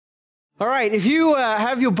All right, if you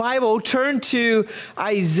have your Bible, turn to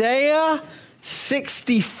Isaiah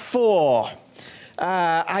 64.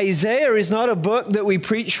 Isaiah is not a book that we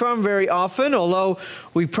preach from very often, although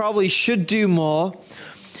we probably should do more.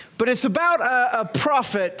 But it's about a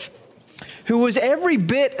prophet who was every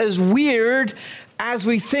bit as weird as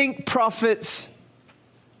we think prophets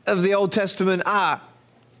of the Old Testament are.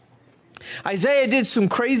 Isaiah did some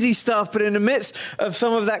crazy stuff, but in the midst of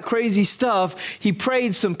some of that crazy stuff, he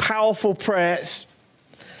prayed some powerful prayers.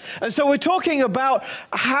 And so we're talking about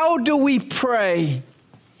how do we pray?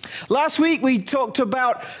 Last week we talked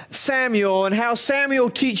about Samuel and how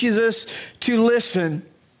Samuel teaches us to listen.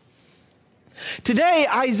 Today,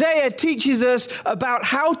 Isaiah teaches us about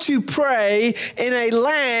how to pray in a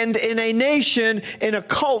land, in a nation, in a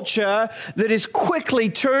culture that is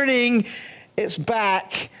quickly turning its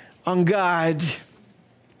back on God.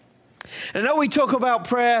 And I know we talk about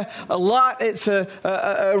prayer a lot. It's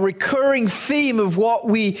a recurring theme of what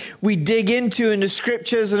we dig into in the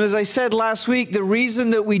scriptures. And as I said last week, the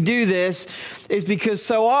reason that we do this is because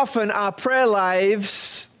so often our prayer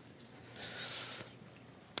lives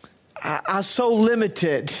are so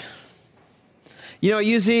limited. You know, I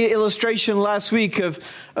used the illustration last week of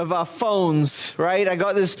our phones, right? I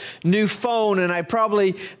got this new phone and I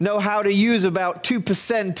probably know how to use about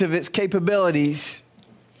 2% of its capabilities.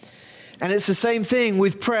 And it's the same thing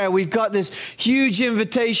with prayer. We've got this huge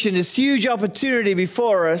invitation, this huge opportunity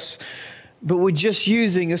before us, but we're just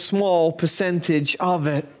using a small percentage of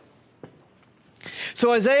it.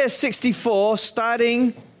 So Isaiah 64,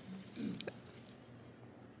 starting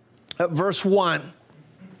at verse 1.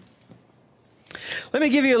 Let me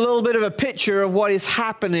give you a little bit of a picture of what is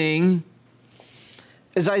happening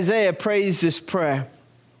as Isaiah prays this prayer.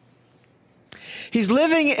 He's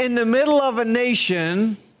living in the middle of a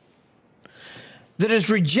nation that has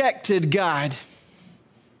rejected God.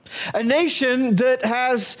 A nation that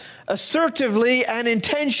has assertively and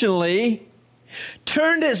intentionally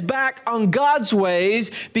turned its back on God's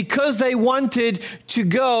ways because they wanted to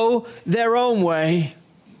go their own way.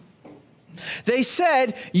 They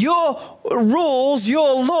said, your rules,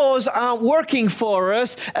 your laws aren't working for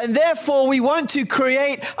us, and therefore we want to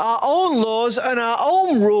create our own laws and our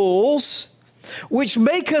own rules, which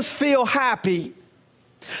make us feel happy,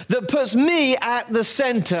 that puts me at the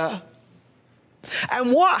center.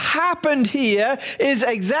 And what happened here is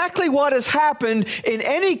exactly what has happened in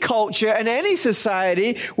any culture and any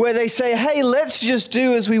society where they say, hey, let's just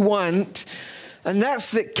do as we want. And that's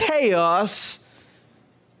that chaos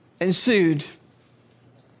ensued.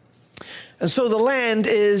 And so the land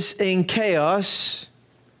is in chaos.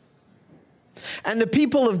 And the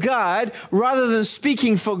people of God, rather than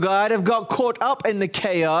speaking for God, have got caught up in the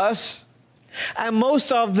chaos. And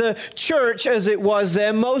most of the church, as it was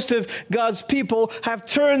there, most of God's people have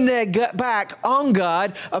turned their back on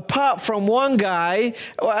God, apart from one guy,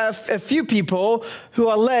 a few people who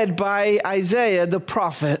are led by Isaiah the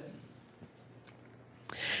prophet.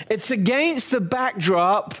 It's against the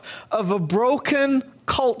backdrop of a broken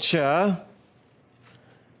culture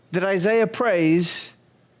that Isaiah prays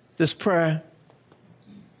this prayer.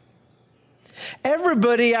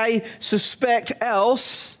 Everybody, I suspect,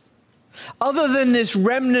 else, other than this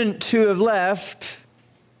remnant who have left,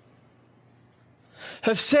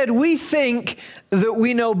 have said, we think that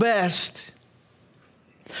we know best.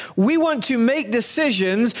 We want to make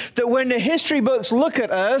decisions that when the history books look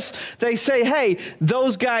at us, they say, hey,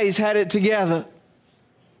 those guys had it together.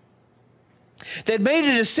 They'd made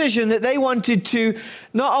a decision that they wanted to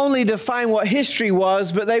not only define what history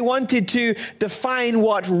was, but they wanted to define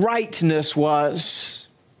what rightness was.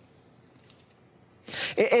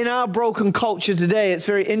 In our broken culture today, it's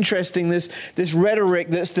very interesting, this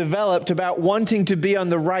rhetoric that's developed about wanting to be on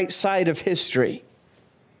the right side of history.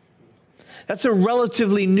 That's a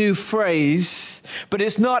relatively new phrase, but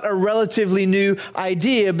it's not a relatively new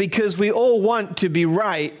idea because we all want to be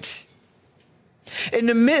right. In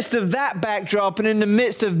the midst of that backdrop and in the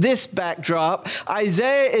midst of this backdrop,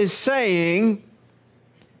 Isaiah is saying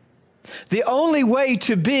the only way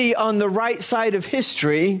to be on the right side of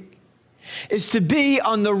history is to be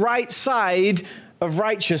on the right side of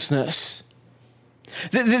righteousness.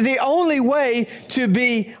 The only way to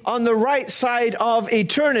be on the right side of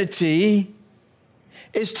eternity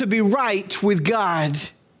is to be right with God.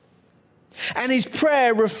 And his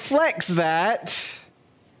prayer reflects that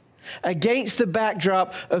against the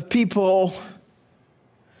backdrop of people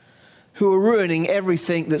who are ruining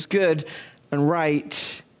everything that's good and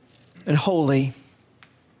right and holy.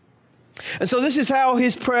 And so this is how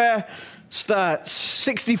his prayer starts.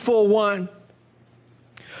 64:1.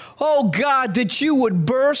 Oh God, that you would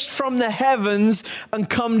burst from the heavens and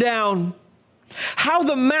come down. How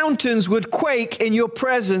the mountains would quake in your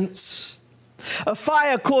presence. A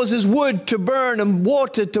fire causes wood to burn and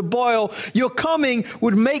water to boil. Your coming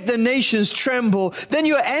would make the nations tremble. Then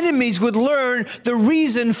your enemies would learn the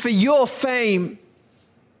reason for your fame.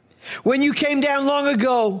 When you came down long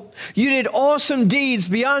ago, you did awesome deeds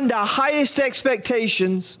beyond our highest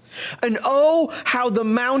expectations. And oh, how the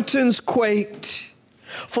mountains quaked.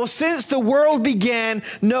 For since the world began,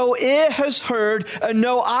 no ear has heard and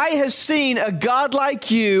no eye has seen a God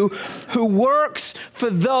like you who works for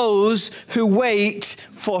those who wait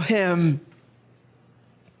for him.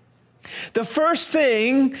 The first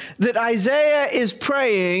thing that Isaiah is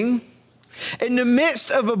praying in the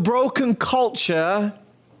midst of a broken culture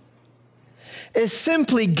is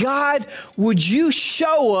simply, God, would you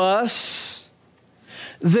show us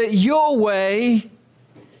that your way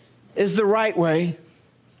is the right way?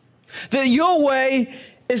 That your way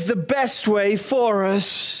is the best way for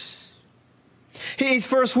us. His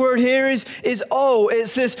first word here is oh.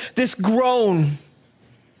 It's this groan.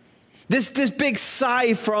 This big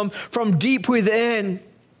sigh from deep within.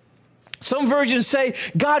 Some versions say,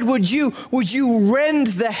 God, would you rend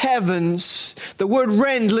the heavens? The word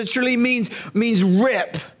rend literally means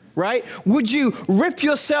rip, right? Would you rip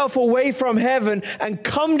yourself away from heaven and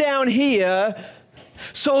come down here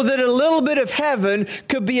so that a little bit of heaven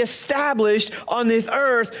could be established on this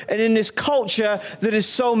earth and in this culture that is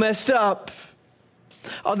so messed up?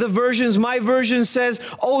 Other versions, my version says,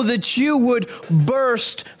 oh, that you would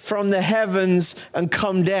burst from the heavens and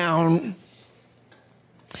come down.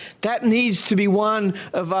 That needs to be one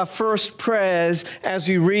of our first prayers as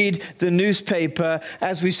we read the newspaper,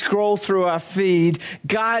 as we scroll through our feed.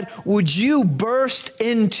 God, would you burst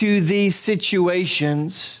into these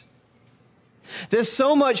situations? There's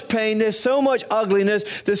so much pain, there's so much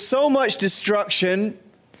ugliness, there's so much destruction.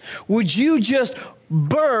 Would you just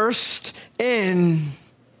burst in?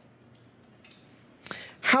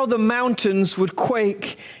 How the mountains would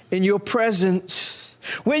quake in your presence.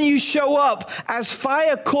 When you show up, as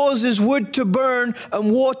fire causes wood to burn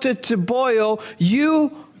and water to boil,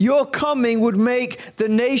 your coming would make the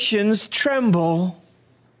nations tremble.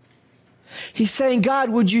 He's saying, God,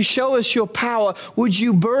 would you show us your power? Would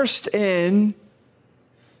you burst in?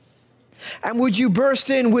 And would you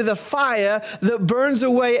burst in with a fire that burns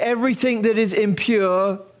away everything that is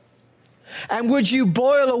impure? And would you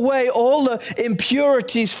boil away all the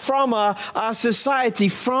impurities from our society,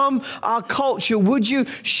 from our culture? Would you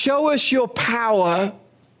show us your power?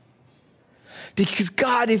 Because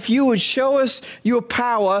God, if you would show us your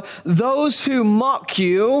power, those who mock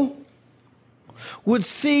you would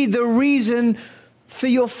see the reason for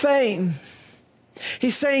your fame.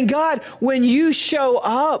 He's saying, God, when you show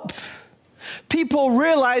up, people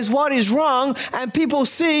realize what is wrong and people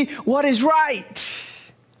see what is right.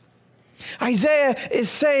 Isaiah is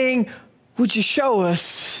saying, would you show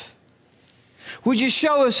us? Would you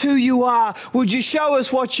show us who you are? Would you show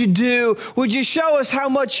us what you do? Would you show us how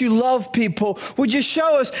much you love people? Would you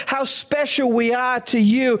show us how special we are to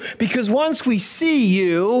you? Because once we see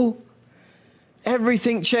you,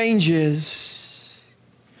 everything changes.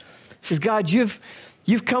 He says, God, you've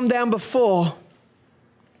come down before.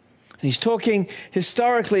 And he's talking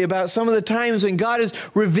historically about some of the times when God has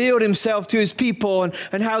revealed himself to his people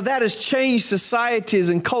and how that has changed societies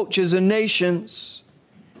and cultures and nations.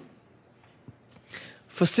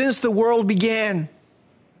 For since the world began,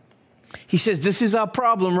 he says, this is our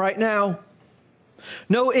problem right now.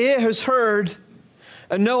 No ear has heard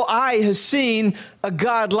and no eye has seen a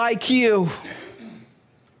God like you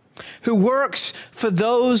who works for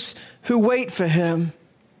those who wait for him.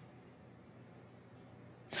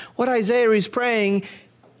 What Isaiah is praying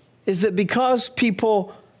is that because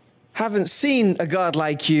people haven't seen a God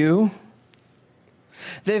like you,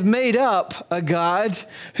 they've made up a God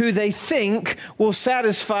who they think will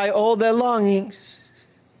satisfy all their longings.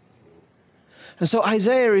 And so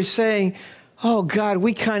Isaiah is saying, oh God,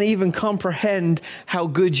 we can't even comprehend how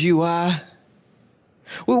good you are.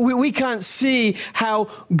 We can't see how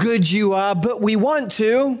good you are, but we want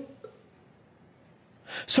to.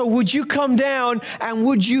 So would you come down and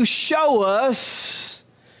would you show us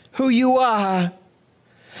who you are?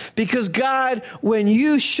 Because God, when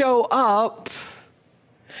you show up,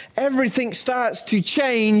 everything starts to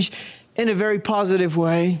change in a very positive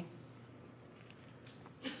way.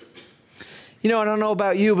 You know, I don't know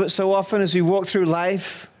about you, but so often as we walk through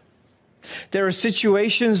life, there are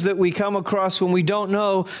situations that we come across when we don't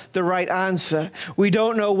know the right answer. We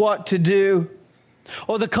don't know what to do.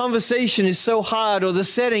 Or the conversation is so hard, or the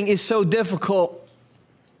setting is so difficult.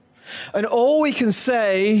 And all we can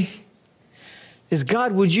say is,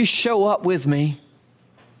 God, would you show up with me?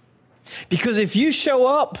 Because if you show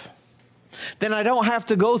up, then I don't have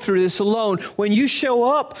to go through this alone. When you show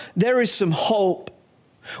up, there is some hope.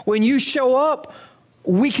 When you show up,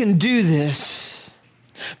 we can do this.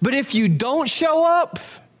 But if you don't show up,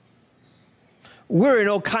 we're in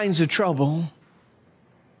all kinds of trouble.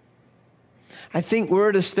 I think we're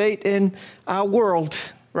at a state in our world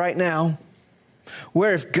right now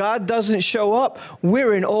where if God doesn't show up,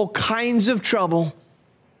 we're in all kinds of trouble.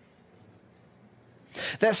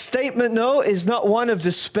 That statement, no, is not one of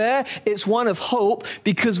despair. It's one of hope,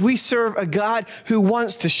 because we serve a God who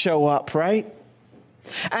wants to show up, right?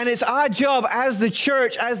 And it's our job as the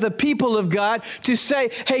church, as the people of God, to say,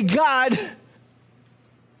 hey, God,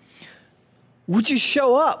 would you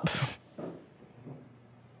show up?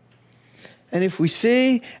 And if we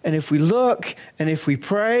see, and if we look, and if we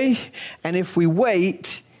pray, and if we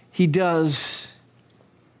wait, he does.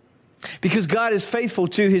 Because God is faithful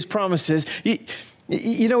to his promises.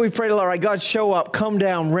 You know, we've prayed a lot, right? God, show up, come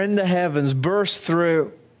down, rend the heavens, burst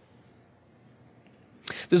through.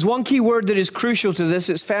 There's one key word that is crucial to this.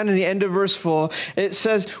 It's found in the end of verse 4. It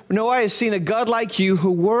says, no eye has seen a God like you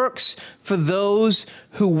who works for those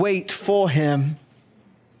who wait for him.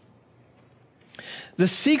 The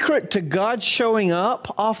secret to God showing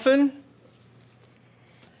up often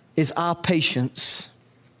is our patience.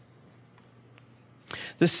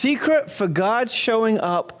 The secret for God showing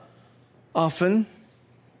up often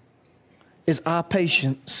is our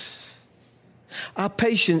patience. Our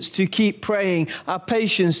patience to keep praying, our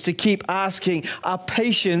patience to keep asking, our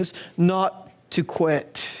patience not to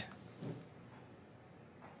quit.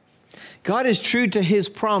 God is true to his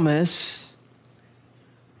promise,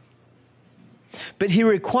 but he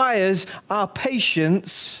requires our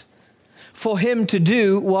patience for him to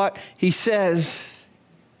do what he says.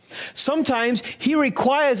 Sometimes he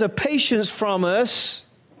requires a patience from us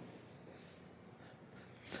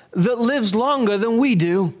that lives longer than we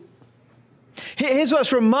do. Here's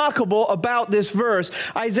what's remarkable about this verse.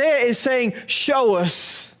 Isaiah is saying, show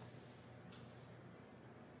us.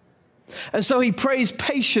 And so he prays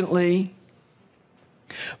patiently.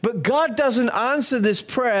 But God doesn't answer this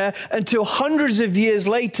prayer until hundreds of years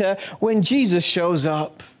later when Jesus shows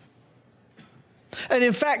up. And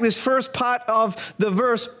in fact, this first part of the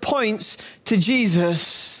verse points to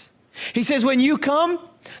Jesus. He says, when you come,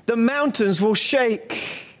 the mountains will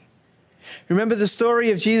shake. Remember the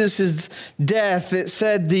story of Jesus' death? It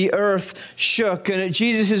said the earth shook. And at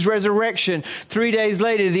Jesus' resurrection, 3 days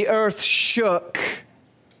later, the earth shook.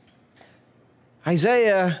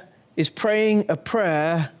 Isaiah is praying a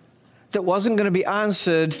prayer that wasn't going to be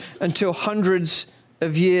answered until hundreds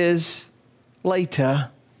of years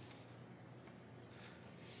later.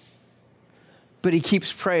 But he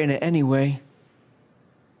keeps praying it anyway.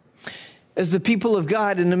 As the people of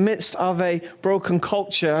God in the midst of a broken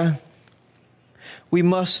culture, we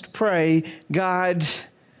must pray, God,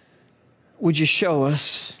 would you show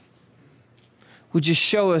us? Would you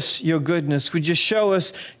show us your goodness? Would you show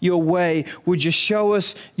us your way? Would you show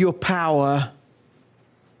us your power?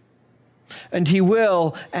 And he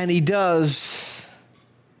will, and he does.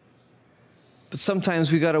 But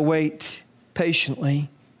sometimes we got to wait patiently.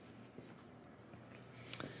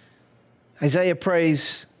 Isaiah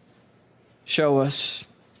prays, show us.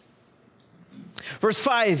 Verse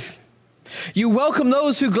 5. You welcome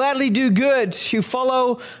those who gladly do good, who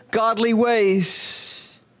follow godly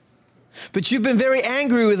ways. But you've been very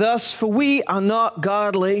angry with us, for we are not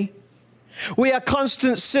godly. We are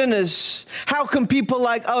constant sinners. How can people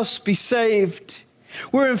like us be saved?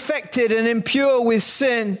 We're infected and impure with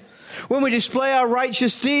sin. When we display our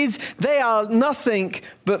righteous deeds, they are nothing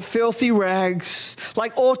but filthy rags.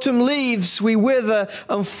 Like autumn leaves, we wither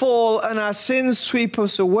and fall, and our sins sweep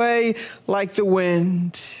us away like the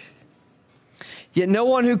wind. Yet no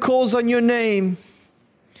one who calls on your name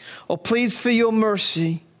or pleads for your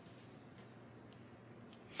mercy.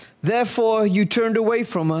 Therefore, you turned away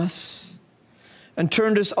from us and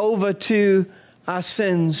turned us over to our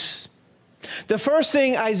sins. The first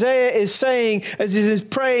thing Isaiah is saying as he is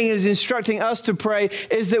praying, is instructing us to pray,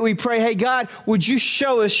 is that we pray, hey, God, would you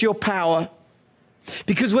show us your power?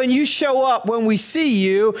 Because when you show up, when we see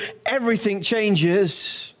you, everything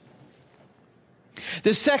changes.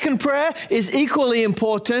 The second prayer is equally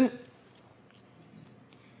important.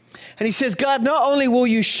 And he says, God, not only will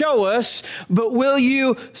you show us, but will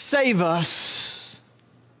you save us?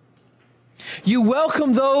 You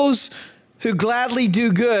welcome those who gladly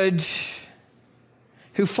do good,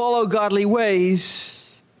 who follow godly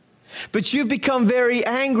ways. But you've become very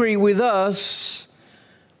angry with us,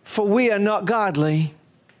 for we are not godly.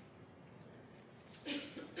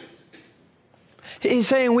 He's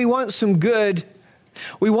saying we want some good.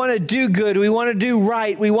 We want to do good. We want to do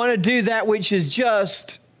right. We want to do that which is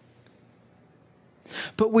just.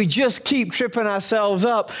 But we just keep tripping ourselves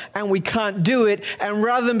up and we can't do it. And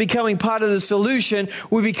rather than becoming part of the solution,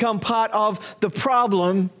 we become part of the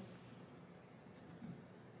problem.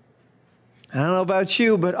 I don't know about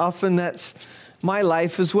you, but often that's my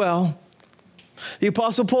life as well. The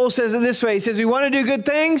Apostle Paul says it this way. He says, we want to do good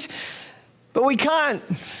things, but we can't.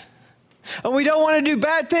 And we don't want to do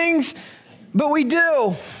bad things, but we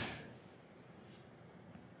do.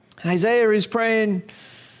 And Isaiah is praying,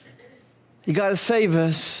 you got to save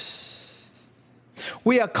us.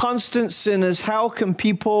 We are constant sinners. How can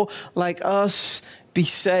people like us be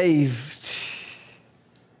saved?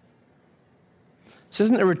 This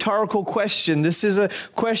isn't a rhetorical question. This is a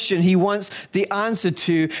question he wants the answer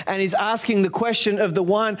to. And he's asking the question of the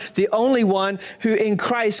one, the only one who in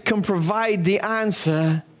Christ can provide the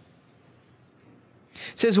answer.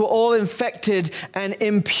 It says we're all infected and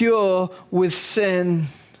impure with sin.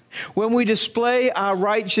 When we display our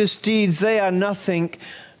righteous deeds, they are nothing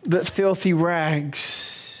but filthy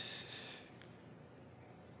rags.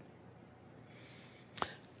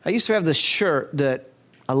 I used to have this shirt that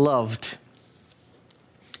I loved.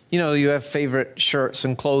 You know, you have favorite shirts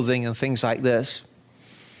and clothing and things like this.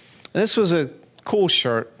 And this was a cool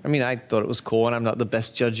shirt. I mean, I thought it was cool, and I'm not the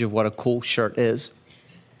best judge of what a cool shirt is.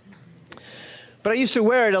 But I used to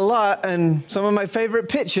wear it a lot, and some of my favorite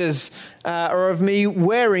pictures are of me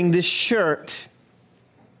wearing this shirt.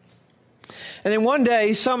 And then one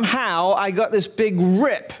day, somehow, I got this big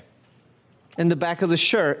rip in the back of the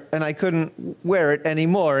shirt, and I couldn't wear it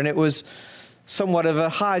anymore. And it was somewhat of a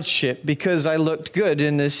hardship because I looked good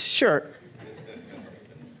in this shirt.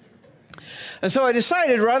 And so I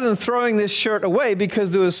decided, rather than throwing this shirt away,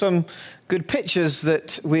 because there was some good pictures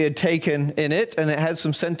that we had taken in it and it had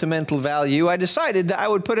some sentimental value, I decided that I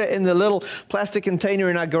would put it in the little plastic container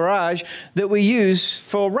in our garage that we use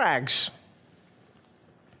for rags.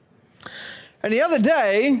 And the other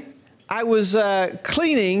day, I was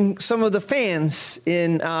cleaning some of the fans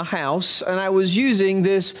in our house, and I was using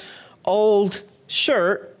this old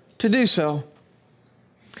shirt to do so.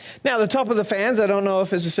 Now, the top of the fans, I don't know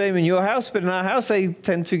if it's the same in your house, but in our house, they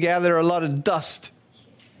tend to gather a lot of dust.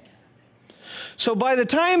 So by the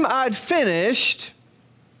time I'd finished,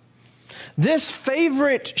 this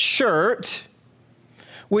favorite shirt,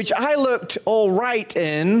 which I looked all right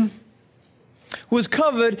in, was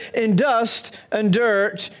covered in dust and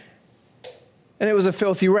dirt, and it was a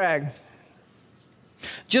filthy rag.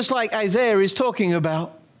 Just like Isaiah is talking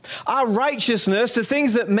about. Our righteousness, the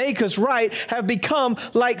things that make us right, have become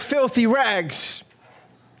like filthy rags.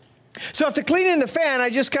 So after cleaning the fan, I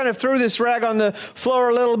just kind of threw this rag on the floor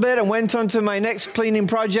a little bit and went on to my next cleaning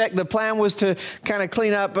project. The plan was to kind of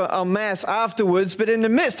clean up a mess afterwards. But in the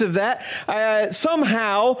midst of that,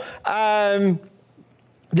 somehow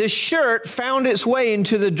this shirt found its way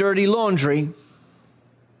into the dirty laundry.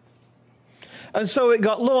 And so it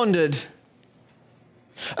got laundered.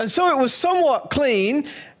 And so it was somewhat clean,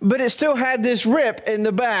 but it still had this rip in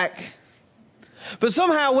the back. But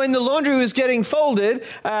somehow when the laundry was getting folded,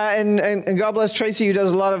 and God bless Tracy who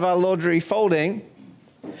does a lot of our laundry folding,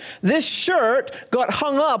 this shirt got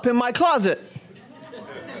hung up in my closet.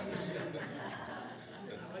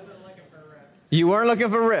 You weren't looking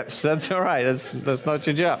for rips. That's all right. That's not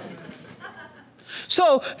your job.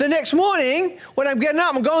 So the next morning, when I'm getting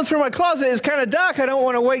up, I'm going through my closet. It's kind of dark. I don't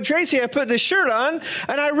want to wake Tracy. I put this shirt on,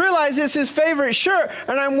 and I realize it's his favorite shirt.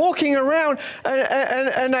 And I'm walking around,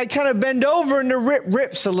 and I kind of bend over, and the rip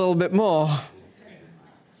rips a little bit more.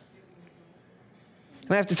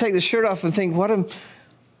 And I have to take the shirt off and think, what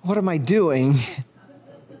am I doing?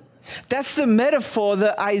 That's the metaphor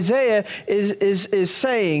that Isaiah is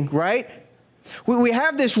saying, right? We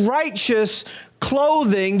have this righteous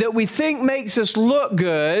clothing that we think makes us look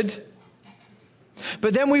good,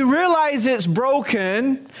 but then we realize it's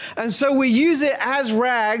broken, and so we use it as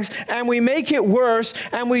rags, and we make it worse,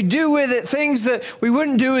 and we do with it things that we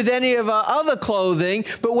wouldn't do with any of our other clothing.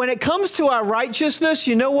 But when it comes to our righteousness,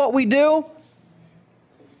 you know what we do?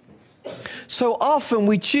 So often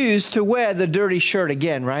we choose to wear the dirty shirt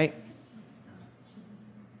again, right?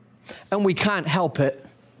 And we can't help it.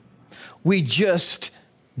 We just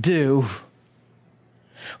do.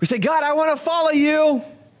 We say, God, I want to follow you.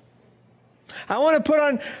 I want to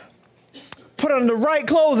put on the right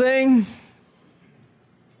clothing.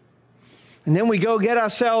 And then we go get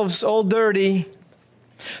ourselves all dirty.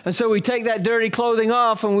 And so we take that dirty clothing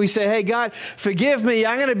off and we say, hey, God, forgive me.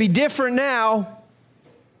 I'm going to be different now.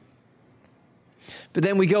 But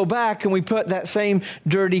then we go back and we put that same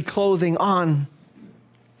dirty clothing on.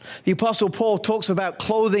 The Apostle Paul talks about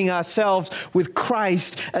clothing ourselves with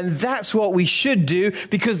Christ, and that's what we should do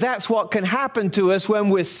because that's what can happen to us when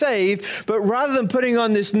we're saved. But rather than putting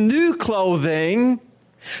on this new clothing,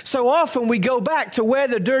 so often we go back to wear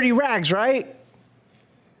the dirty rags, right?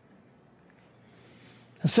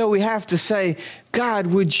 And so we have to say, God,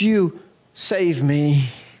 would you save me?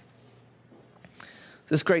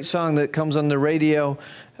 This great song that comes on the radio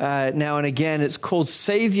now and again, it's called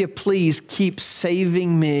Savior, Please Keep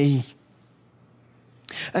Saving Me.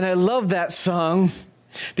 And I love that song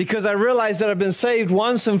because I realize that I've been saved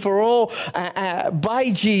once and for all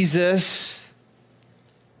by Jesus.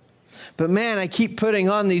 But man, I keep putting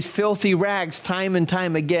on these filthy rags time and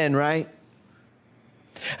time again, right?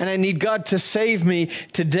 And I need God to save me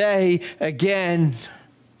today again.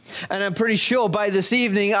 And I'm pretty sure by this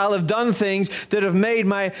evening I'll have done things that have made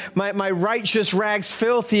my righteous rags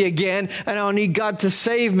filthy again, and I'll need God to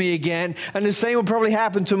save me again. And the same will probably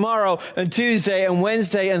happen tomorrow and Tuesday and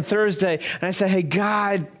Wednesday and Thursday. And I say, hey,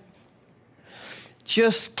 God,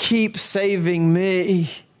 just keep saving me.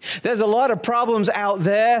 There's a lot of problems out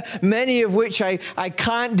there, many of which I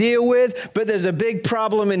can't deal with, but there's a big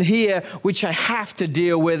problem in here which I have to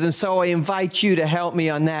deal with. And so I invite you to help me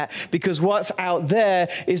on that, because what's out there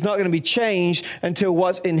is not going to be changed until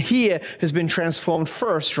what's in here has been transformed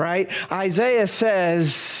first, right? Isaiah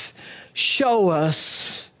says, show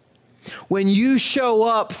us. When you show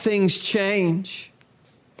up, things change.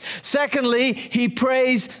 Secondly, he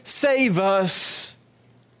prays, save us.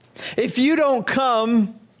 If you don't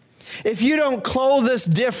come, if you don't clothe us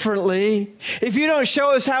differently, if you don't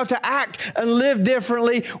show us how to act and live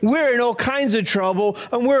differently, we're in all kinds of trouble,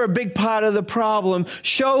 and we're a big part of the problem.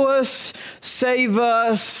 Show us, save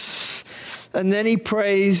us, and then he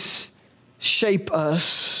prays, shape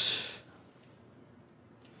us.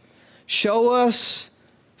 Show us,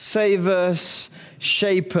 save us,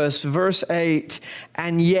 shape us. Verse 8,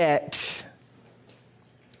 and yet,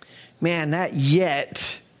 man, that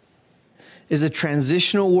yet is a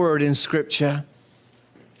transitional word in Scripture.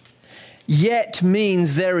 Yet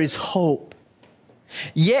means there is hope.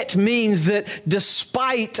 Yet means that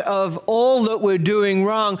despite of all that we're doing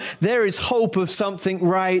wrong, there is hope of something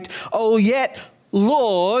right. Oh, yet,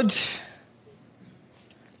 Lord,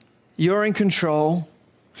 you're in control.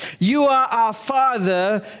 You are our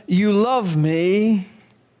Father. You love me.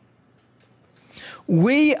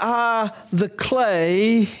 We are the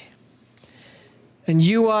clay, and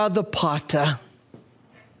you are the potter.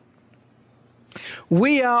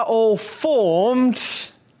 We are all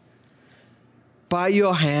formed by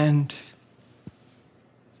your hand.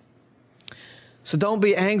 So don't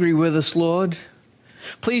be angry with us, Lord.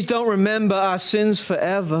 Please don't remember our sins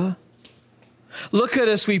forever. Look at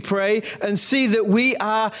us, we pray, and see that we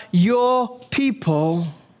are your people.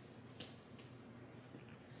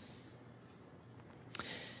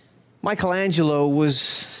 Michelangelo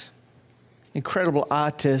was incredible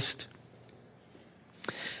artist.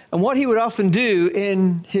 And what he would often do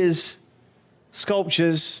in his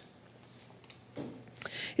sculptures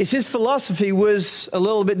is his philosophy was a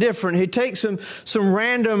little bit different. He'd take some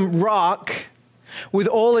random rock with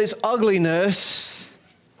all its ugliness,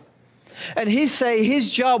 and he'd say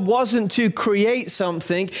his job wasn't to create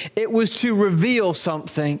something, it was to reveal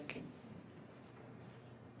something.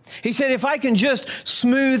 He said, if I can just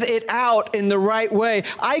smooth it out in the right way,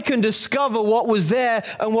 I can discover what was there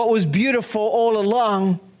and what was beautiful all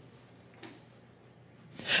along.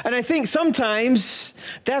 And I think sometimes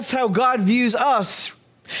that's how God views us.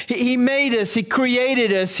 He made us, He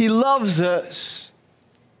created us, He loves us.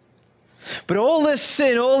 But all this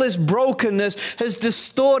sin, all this brokenness has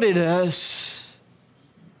distorted us.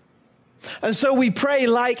 And so we pray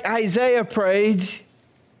like Isaiah prayed.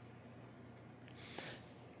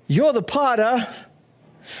 You're the potter,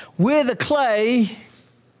 we're the clay.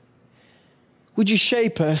 Would you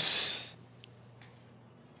shape us?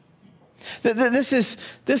 This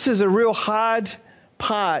is a real hard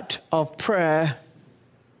part of prayer,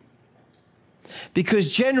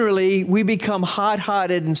 because generally we become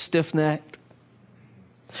hard-hearted and stiff-necked.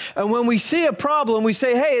 And when we see a problem, we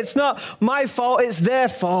say, hey, it's not my fault, it's their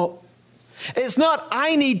fault. It's not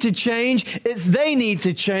I need to change, it's they need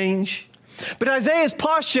to change. But Isaiah's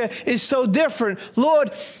posture is so different.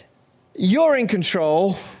 Lord, you're in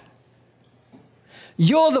control.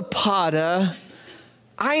 You're the potter.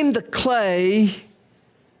 I'm the clay.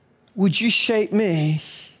 Would you shape me?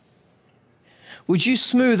 Would you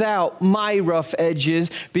smooth out my rough edges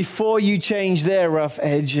before you change their rough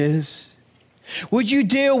edges? Would you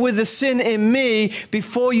deal with the sin in me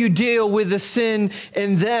before you deal with the sin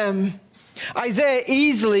in them? Isaiah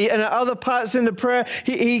easily, and at other parts in the prayer,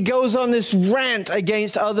 he goes on this rant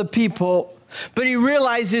against other people. But he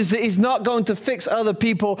realizes that he's not going to fix other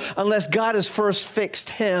people unless God has first fixed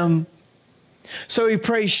him. So he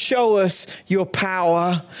prays, show us your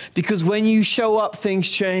power, because when you show up, things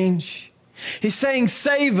change. He's saying,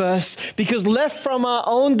 save us, because left from our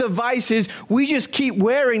own devices, we just keep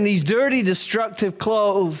wearing these dirty, destructive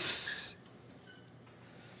clothes.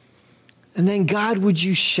 And then, God, would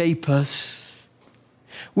you shape us?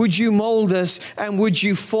 Would you mold us, and would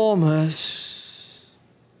you form us?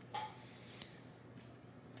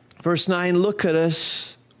 Verse 9, look at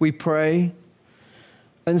us, we pray,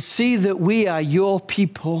 and see that we are your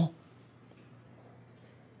people.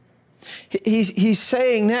 He's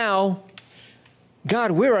saying now,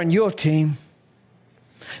 God, we're on your team.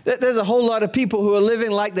 There's a whole lot of people who are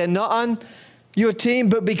living like they're not on your team,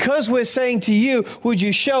 but because we're saying to you, would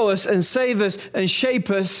you show us and save us and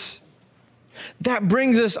shape us, that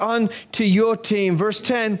brings us on to your team. Verse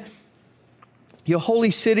 10, your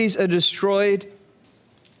holy cities are destroyed.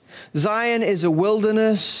 Zion is a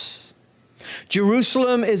wilderness.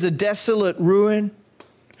 Jerusalem is a desolate ruin.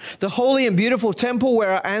 The holy and beautiful temple where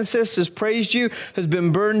our ancestors praised you has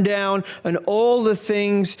been burned down, and all the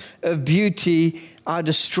things of beauty are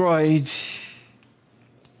destroyed.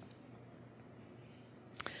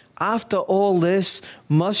 After all this,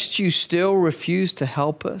 must you still refuse to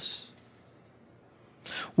help us?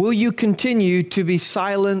 Will you continue to be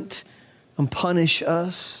silent and punish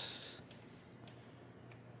us?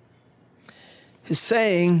 He's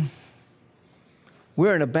saying,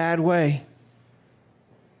 we're in a bad way.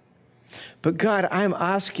 But God, I'm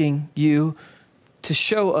asking you to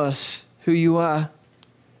show us who you are.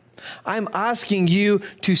 I'm asking you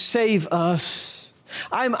to save us.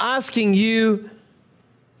 I'm asking you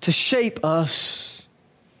to shape us.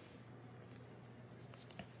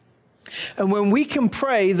 And when we can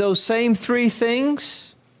pray those same three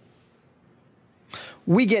things,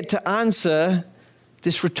 we get to answer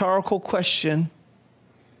this rhetorical question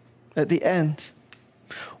at the end.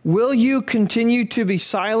 Will you continue to be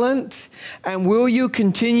silent, and will you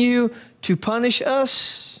continue to punish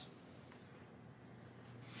us?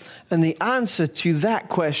 And the answer to that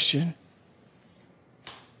question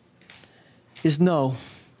is no.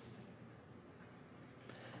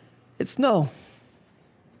 It's no.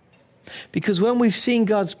 Because when we've seen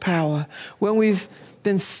God's power, when we've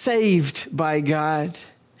been saved by God,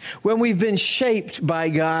 when we've been shaped by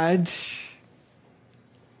God,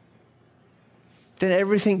 then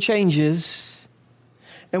everything changes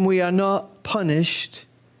and we are not punished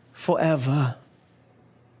forever.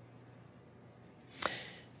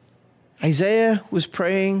 Isaiah was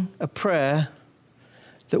praying a prayer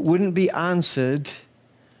that wouldn't be answered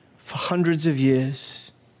for hundreds of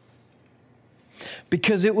years,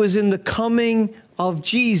 because it was in the coming of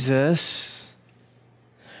Jesus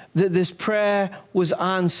that this prayer was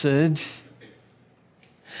answered,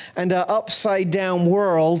 and our upside-down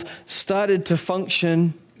world started to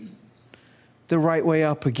function the right way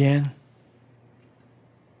up again.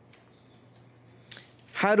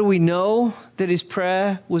 How do we know that his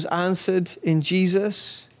prayer was answered in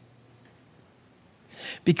Jesus?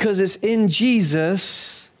 Because it's in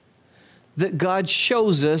Jesus that God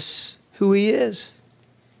shows us who he is.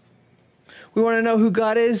 We want to know who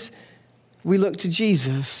God is, we look to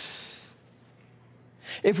Jesus.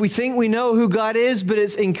 If we think we know who God is, but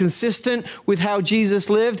it's inconsistent with how Jesus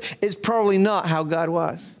lived, it's probably not how God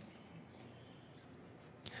was.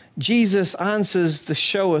 Jesus answers the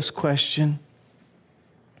show us question.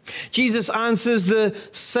 Jesus answers the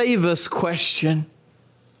save us question.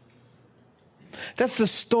 That's the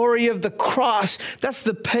story of the cross. That's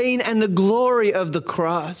the pain and the glory of the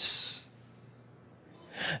cross.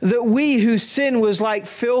 That we whose sin was like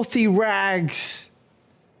filthy rags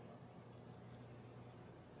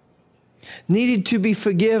needed to be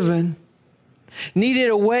forgiven, needed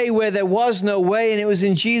a way where there was no way, and it was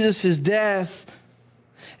in Jesus' death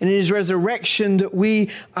and in his resurrection that we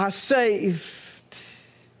are saved.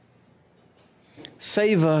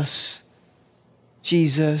 Save us,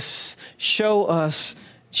 Jesus. Show us,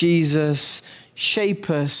 Jesus. Shape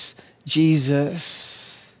us, Jesus.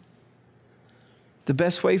 The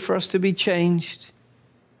best way for us to be changed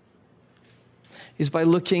is by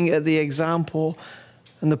looking at the example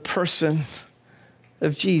and the person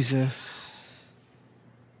of Jesus.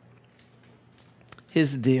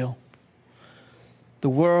 Here's the deal. The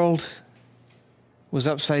world was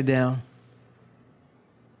upside down.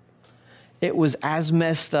 It was as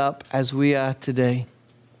messed up as we are today.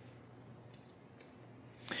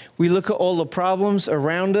 We look at all the problems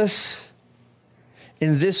around us,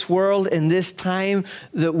 in this world, in this time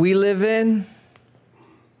that we live in.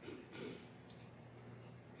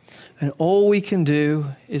 And all we can do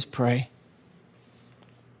is pray.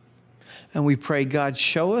 And we pray, God,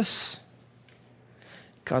 show us,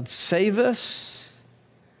 God, save us,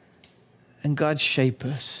 and God, shape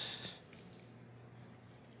us.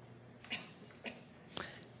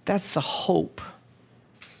 That's the hope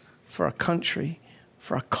for our country,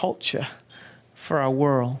 for our culture, for our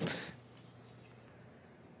world.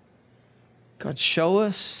 God, show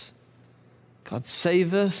us, God,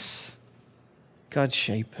 save us, God,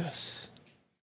 shape us.